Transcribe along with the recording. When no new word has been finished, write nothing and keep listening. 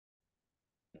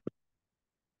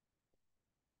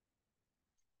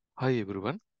Hi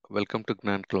everyone, welcome to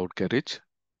Gnan Cloud Garage.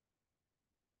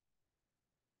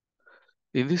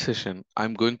 In this session,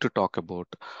 I'm going to talk about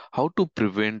how to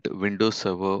prevent Windows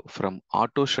Server from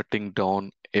auto shutting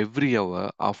down every hour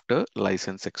after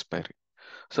license expiry.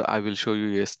 So I will show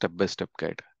you a step-by-step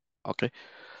guide. Okay.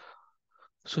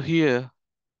 So here,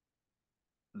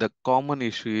 the common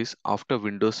issue is after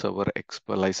Windows Server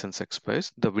license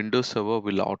expires, the Windows Server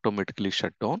will automatically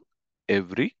shut down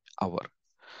every hour.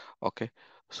 Okay.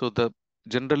 So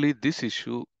generally this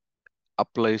issue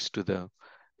applies to the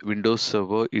Windows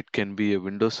Server. It can be a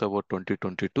Windows Server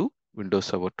 2022, Windows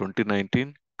Server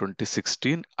 2019,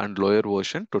 2016, and lower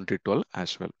version 2012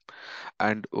 as well.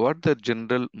 And what the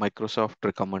general Microsoft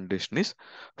recommendation is,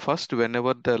 first,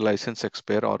 whenever the license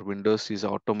expire or Windows is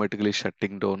automatically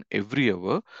shutting down every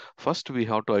hour, first we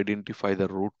have to identify the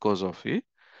root cause of a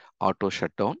auto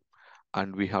shutdown,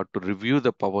 and we have to review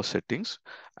the power settings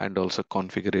and also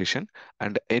configuration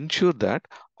and ensure that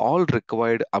all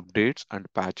required updates and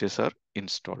patches are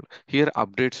installed. Here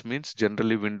updates means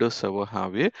generally Windows Server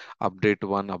have a update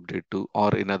 1, update 2,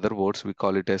 or in other words we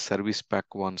call it as service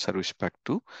pack 1, service pack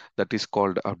 2, that is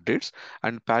called updates.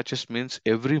 And patches means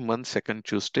every month second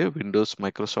Tuesday Windows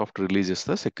Microsoft releases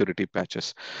the security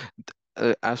patches.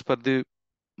 As per the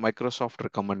Microsoft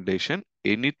recommendation,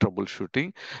 any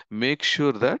troubleshooting, make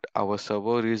sure that our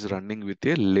server is running with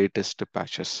the latest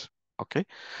patches. Okay.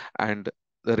 And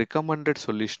the recommended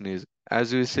solution is,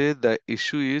 as we say, the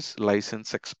issue is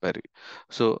license expiry.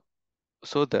 So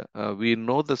we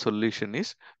know the solution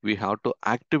is we have to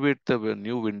activate the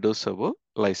new Windows Server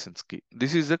license key.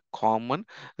 This is a common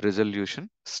resolution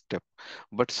step.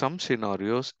 But some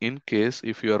scenarios, in case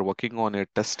if you are working on a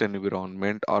test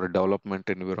environment or a development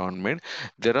environment,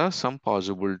 there are some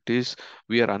possibilities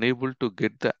we are unable to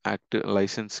get the active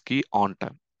license key on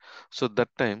time. So that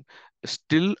time,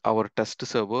 still our test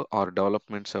server or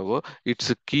development server,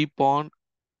 it's a keep on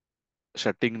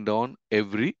shutting down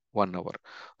every 1 hour.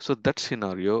 So that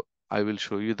scenario, I will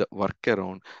show you the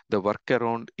workaround. The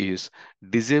workaround is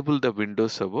disable the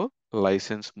Windows Server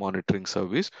license monitoring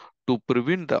service to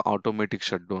prevent the automatic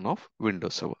shutdown of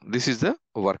Windows Server. This is the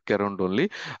workaround only,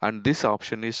 and this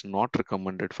option is not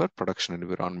recommended for production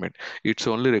environment. It's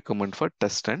only recommended for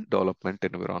test and development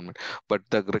environment. But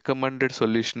the recommended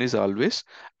solution is always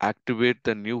activate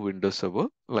the new Windows Server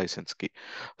license key.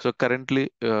 So currently,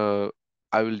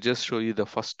 I will just show you the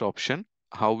first option,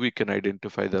 how we can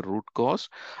identify the root cause,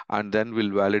 and then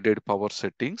we'll validate power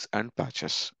settings and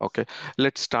patches. Okay,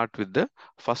 let's start with the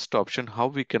first option, how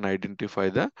we can identify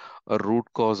the root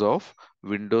cause of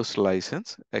Windows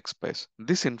license expires.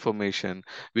 This information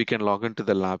we can log into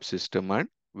the lab system and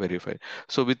verify.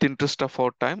 So with interest of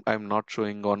our time, I'm not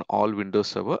showing on all Windows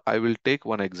Server. I will take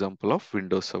one example of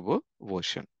Windows Server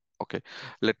version. Okay,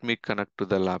 let me connect to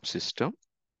the lab system.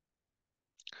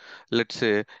 Let's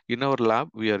say in our lab,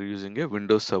 we are using a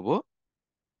Windows Server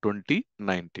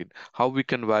 2019. How we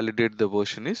can validate the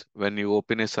version is when you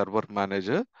open a server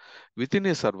manager, within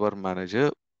a server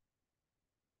manager,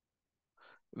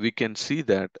 we can see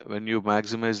that when you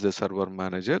maximize the server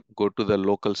manager, go to the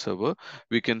local server,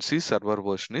 we can see server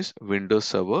version is Windows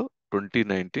Server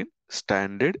 2019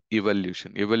 standard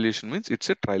evaluation. Evaluation means it's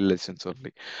a trial license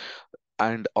only.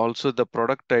 And also the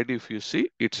product ID, if you see,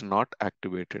 it's not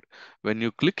activated. When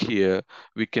you click here,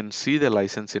 we can see the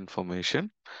license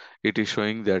information. It is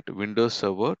showing that Windows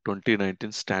Server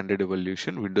 2019 standard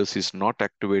evaluation, Windows is not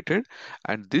activated,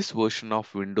 and this version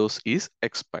of Windows is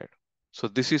expired. So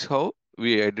this is how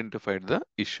we identified the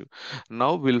issue.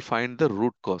 Now we'll find the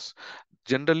root cause.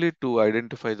 Generally, to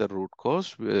identify the root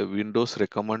cause, Windows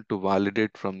recommend to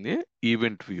validate from the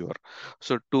event viewer.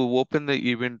 So to open the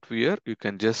event viewer, you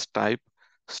can just type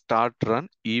start run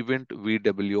event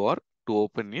VWR to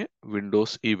open a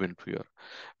Windows event viewer.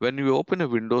 When you open a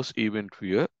Windows event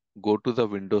viewer, go to the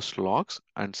Windows logs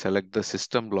and select the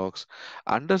system logs.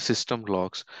 Under system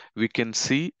logs, we can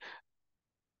see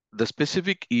the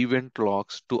specific event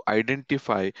logs to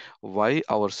identify why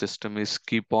our system is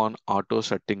keep on auto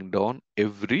shutting down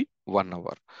every 1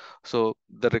 hour. So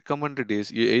the recommended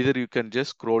is either you can just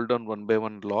scroll down one by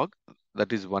one log,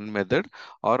 that is one method,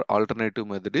 or alternative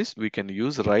method is we can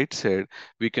use right side,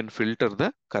 we can filter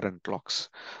the current logs.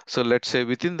 So let's say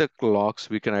within the logs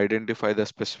we can identify the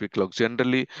specific logs.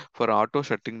 Generally for auto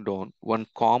shutting down, one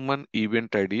common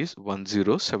event ID is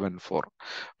 1074.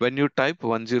 When you type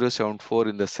 1074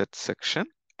 in the set section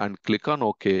and click on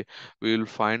OK, we will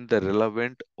find the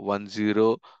relevant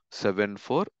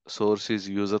 1074 source is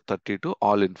user 32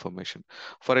 all information.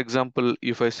 For example,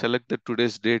 if I select the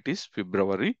today's date is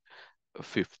February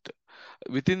 5th.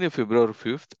 Within the February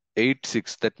 5th,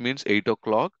 8/6, that means 8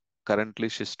 o'clock, currently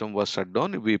system was shut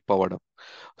down, we powered up.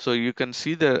 So you can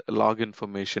see the log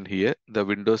information here, the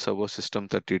Windows Server System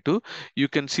 32. You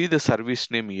can see the service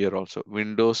name here also.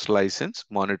 Windows License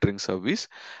Monitoring Service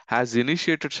has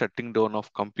initiated shutting down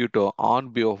of computer on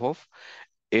behalf of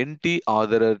NT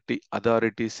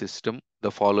authority system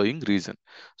the following reason.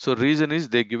 So reason is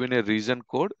they given a reason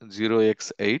code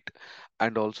 0x8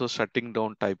 and also shutting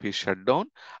down type is shutdown,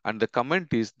 and the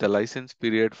comment is the license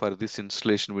period for this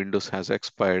installation Windows has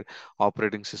expired,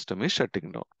 operating system is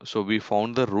shutting down. So we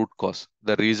found the root cause,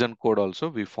 the reason code also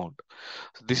we found.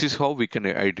 This is how we can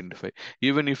identify.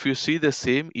 Even if you see the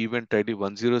same event ID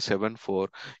 1074,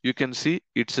 you can see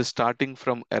it's starting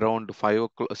from around 5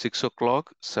 o'clock, 6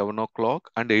 o'clock, 7 o'clock,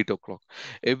 and 8 o'clock.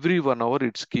 Every 1 hour,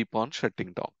 it's keep on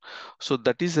shutting down. So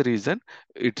that is the reason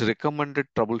it's recommended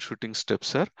troubleshooting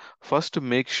steps are first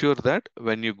make sure that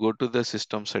when you go to the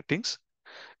system settings,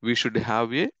 we should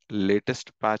have a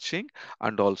latest patching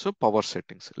and also power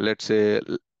settings. Let's say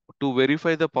to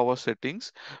verify the power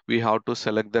settings, we have to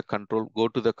select the control, go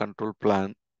to the control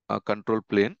plane.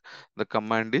 The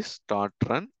command is start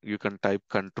run. You can type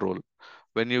control.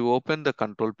 When you open the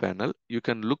control panel, you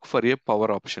can look for a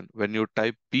power option. When you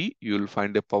type P, you will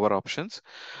find a power options.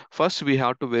 First, we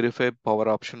have to verify power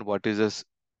option. What is this?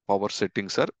 Power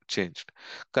settings are changed.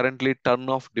 Currently, turn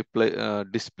off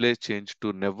display change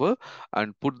to never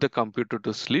and put the computer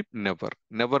to sleep never.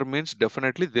 Never means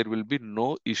definitely there will be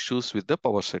no issues with the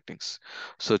power settings.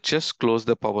 So just close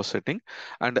the power setting.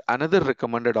 And another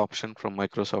recommended option from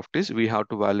Microsoft is we have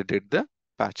to validate the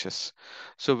patches.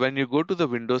 So when you go to the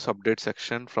Windows Update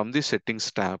section from the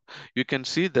settings tab, you can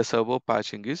see the server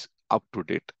patching is up to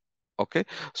date. Okay,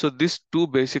 so these two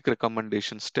basic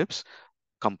recommendation steps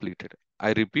completed.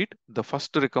 I repeat, the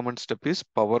first recommend step is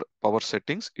power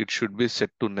settings. It should be set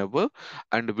to never,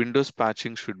 and Windows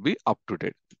patching should be up to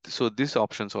date. So these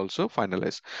options also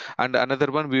finalized. And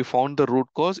another one, we found the root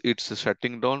cause. It's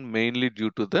shutting down mainly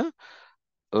due to the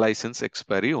license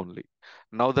expiry only.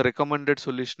 Now the recommended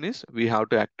solution is we have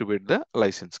to activate the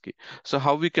license key. So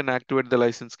how we can activate the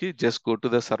license key? Just go to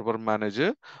the server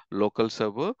manager, local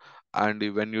server, and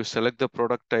when you select the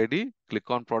product ID, click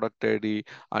on product ID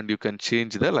and you can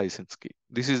change the license key.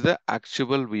 This is the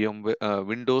actual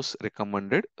Windows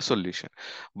recommended solution.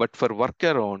 But for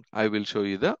workaround, I will show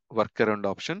you the workaround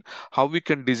option. How we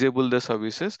can disable the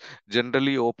services.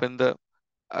 Generally open the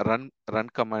run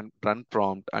command, run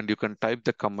prompt, and you can type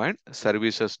the command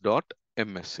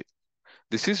services.msc.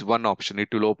 This is one option. It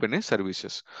will open a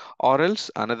services. Or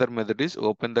else another method is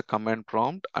open the command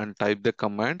prompt and type the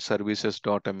command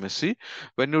services.msc.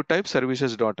 When you type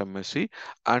services.msc,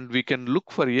 and we can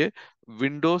look for a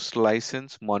Windows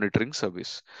license monitoring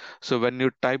service. So when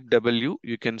you type W,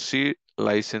 you can see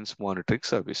license monitoring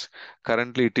service.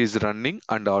 Currently it is running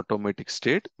under automatic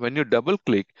state. When you double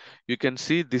click, you can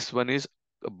see this one is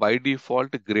by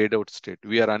default grayed out state.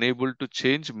 We are unable to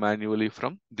change manually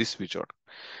from this widget.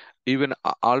 Even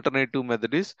alternative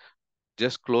method is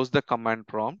just close the command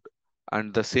prompt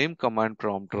and the same command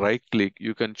prompt right click.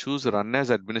 You can choose run as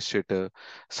administrator.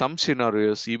 Some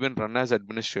scenarios even run as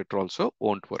administrator also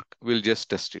won't work. We'll just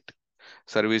test it.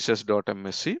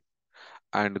 Services.msc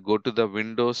and go to the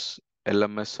Windows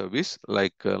LMS service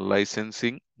like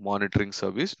licensing monitoring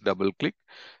service. Double click.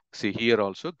 See here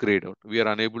also grayed out. We are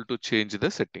unable to change the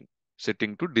setting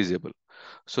to disable.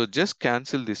 So just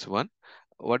cancel this one.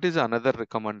 What is another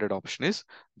recommended option is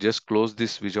just close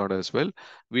this widget as well.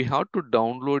 We have to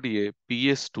download a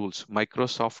PS tools,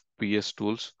 Microsoft PS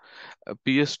tools,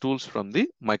 PS tools from the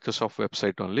Microsoft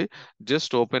website only.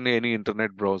 Just open any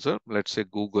internet browser, let's say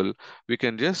Google. We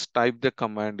can just type the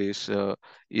command is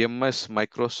MS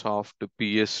Microsoft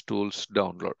PS tools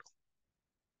download.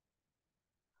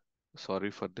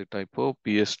 Sorry for the typo,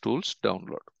 PS tools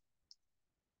download.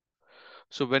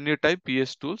 So when you type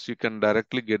PS tools, you can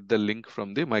directly get the link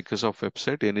from the Microsoft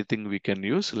website. Anything we can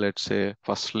use. Let's say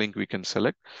first link we can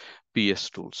select PS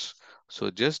tools. So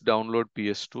just download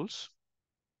PS tools.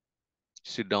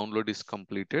 See download is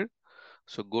completed.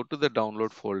 So go to the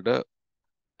download folder.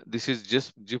 This is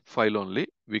just zip file only.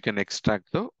 We can extract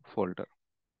the folder.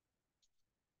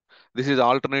 This is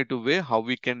alternative way how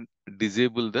we can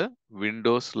disable the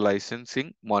Windows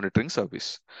licensing monitoring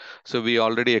service. So we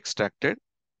already extracted.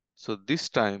 So this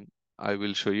time I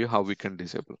will show you how we can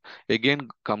disable. Again,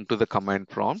 come to the command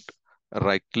prompt,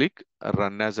 right click,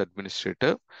 run as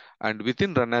administrator. And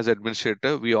within run as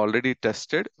administrator, we already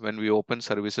tested when we open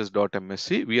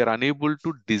services.msc, we are unable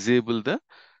to disable the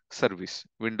service,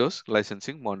 Windows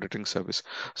licensing monitoring service.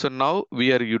 So now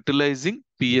we are utilizing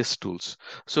PS tools.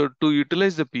 So to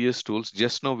utilize the PS tools,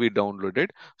 just now we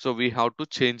downloaded. So we have to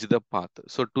change the path.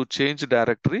 So to change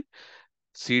directory,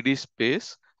 cd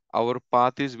space, our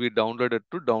path is we downloaded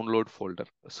to download folder.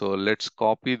 So let's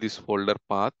copy this folder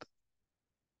path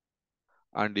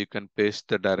and you can paste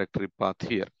the directory path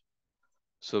here.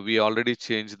 So we already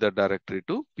changed the directory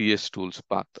to ps tools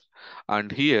path.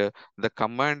 And here the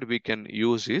command we can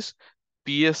use is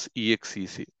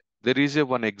psexec. There is a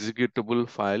one executable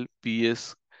file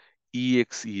psexec.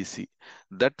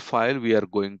 That file we are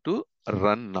going to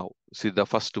run now. See the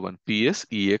first one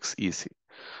psexec.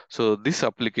 So this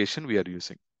application we are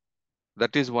using.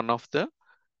 That is one of the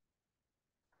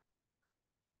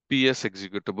PS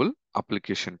executable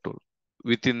application tool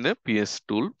within the PS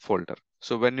tool folder.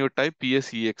 So when you type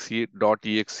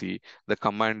psexe.exe, the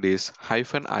command is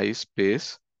 -i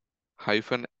space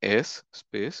 -s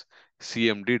space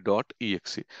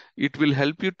cmd.exe. It will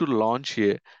help you to launch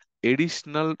a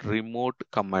additional remote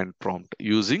command prompt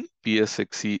using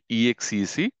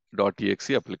psexec.exe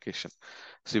application.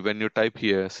 See when you type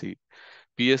here, see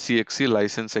PSEXE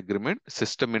license agreement,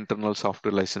 system internal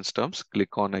software license terms,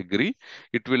 click on agree.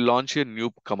 It will launch a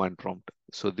new command prompt.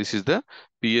 So this is the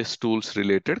PS tools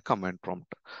related command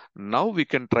prompt. Now we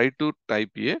can try to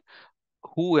type a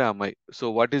who am I?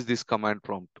 So what is this command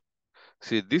prompt?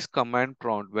 See this command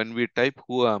prompt, when we type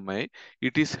who am I,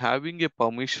 it is having a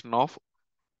permission of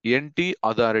NT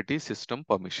authority system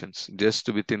permissions. Just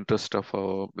with interest of,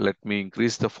 let me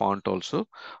increase the font also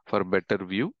for better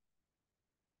view.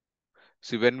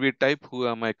 See, when we type who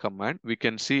am I command, we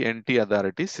can see NT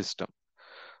authority system.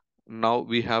 Now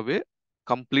we have a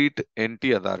complete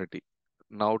NT authority.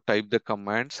 Now type the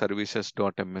command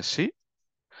services.msc.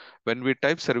 When we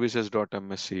type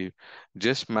services.msc,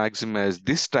 just maximize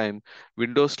this time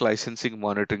Windows licensing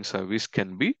monitoring service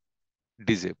can be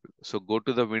disabled. So go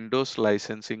to the Windows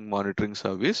licensing monitoring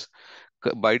service.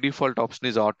 By default option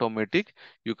is automatic.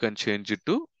 You can change it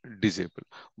to disable.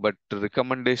 But the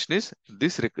recommendation is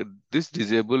this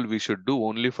disable we should do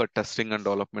only for testing and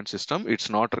development system. It's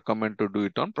not recommended to do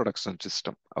it on production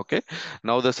system. Okay.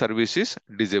 Now the service is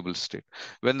disabled state.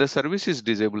 When the service is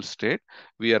disabled state,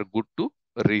 we are good to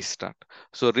restart.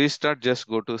 So restart, just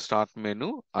go to start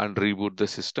menu and reboot the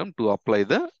system to apply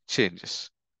the changes.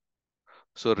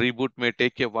 So reboot may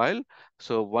take a while.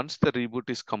 So once the reboot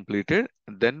is completed,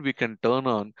 then we can turn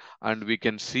on and we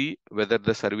can see whether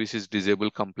the service is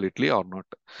disabled completely or not.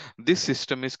 This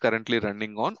system is currently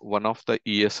running on one of the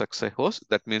ESXi hosts.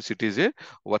 That means it is a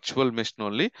virtual machine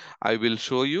only. I will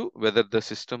show you whether the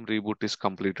system reboot is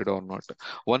completed or not.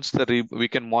 Once we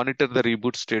can monitor the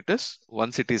reboot status.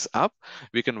 Once it is up,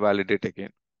 we can validate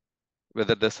again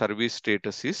whether the service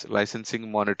status is licensing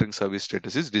monitoring service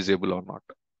status is disabled or not.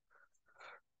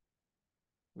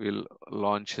 We'll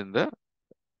launch in the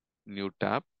new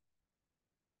tab.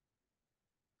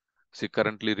 See,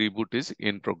 currently reboot is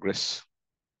in progress.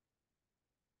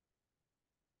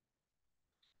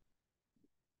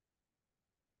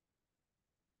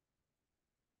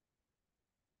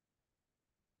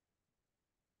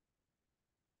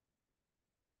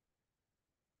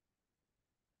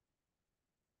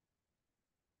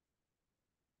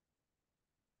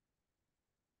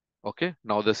 Okay,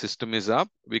 now the system is up.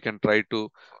 We can try to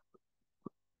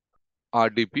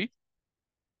RDP.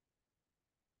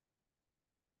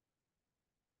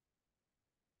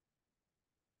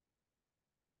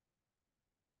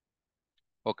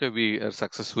 Okay, we are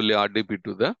successfully RDP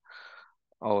to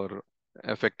our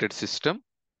affected system.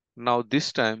 Now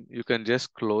this time you can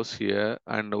just close here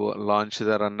and launch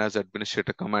the run as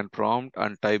administrator command prompt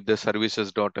and type the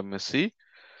services.msc,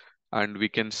 and we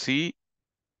can see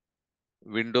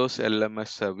Windows LMS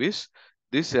service.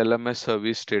 This LMS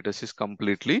service status is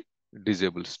completely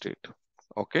disabled state.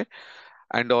 Okay.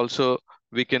 And also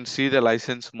we can see the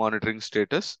license monitoring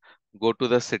status. Go to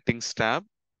the settings tab,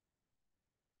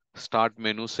 start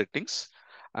menu settings,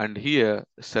 and here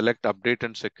select update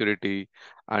and security.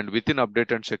 And within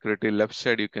update and security, left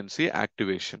side, you can see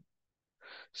activation.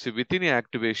 See within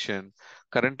activation,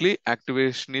 currently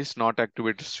activation is not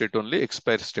activated state, only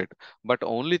expired state. But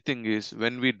only thing is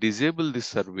when we disable this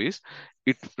service,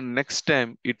 it next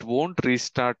time it won't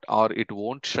restart or it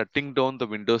won't shutting down the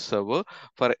Windows server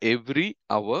for every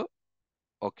hour.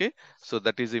 Okay, so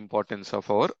that is the importance of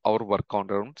our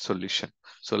workaround solution.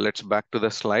 So let's back to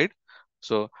the slide.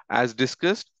 So as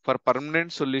discussed, for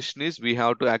permanent solution is we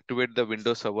have to activate the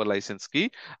Windows Server license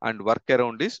key, and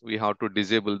workaround is we have to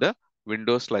disable the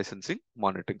Windows licensing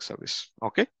monitoring service.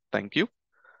 Okay, thank you.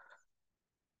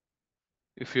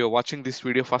 If you are watching this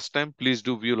video first time, please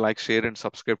do view, like, share, and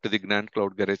subscribe to the Gnan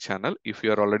Cloud Garage channel. If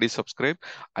you are already subscribed,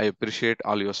 I appreciate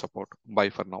all your support. Bye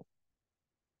for now.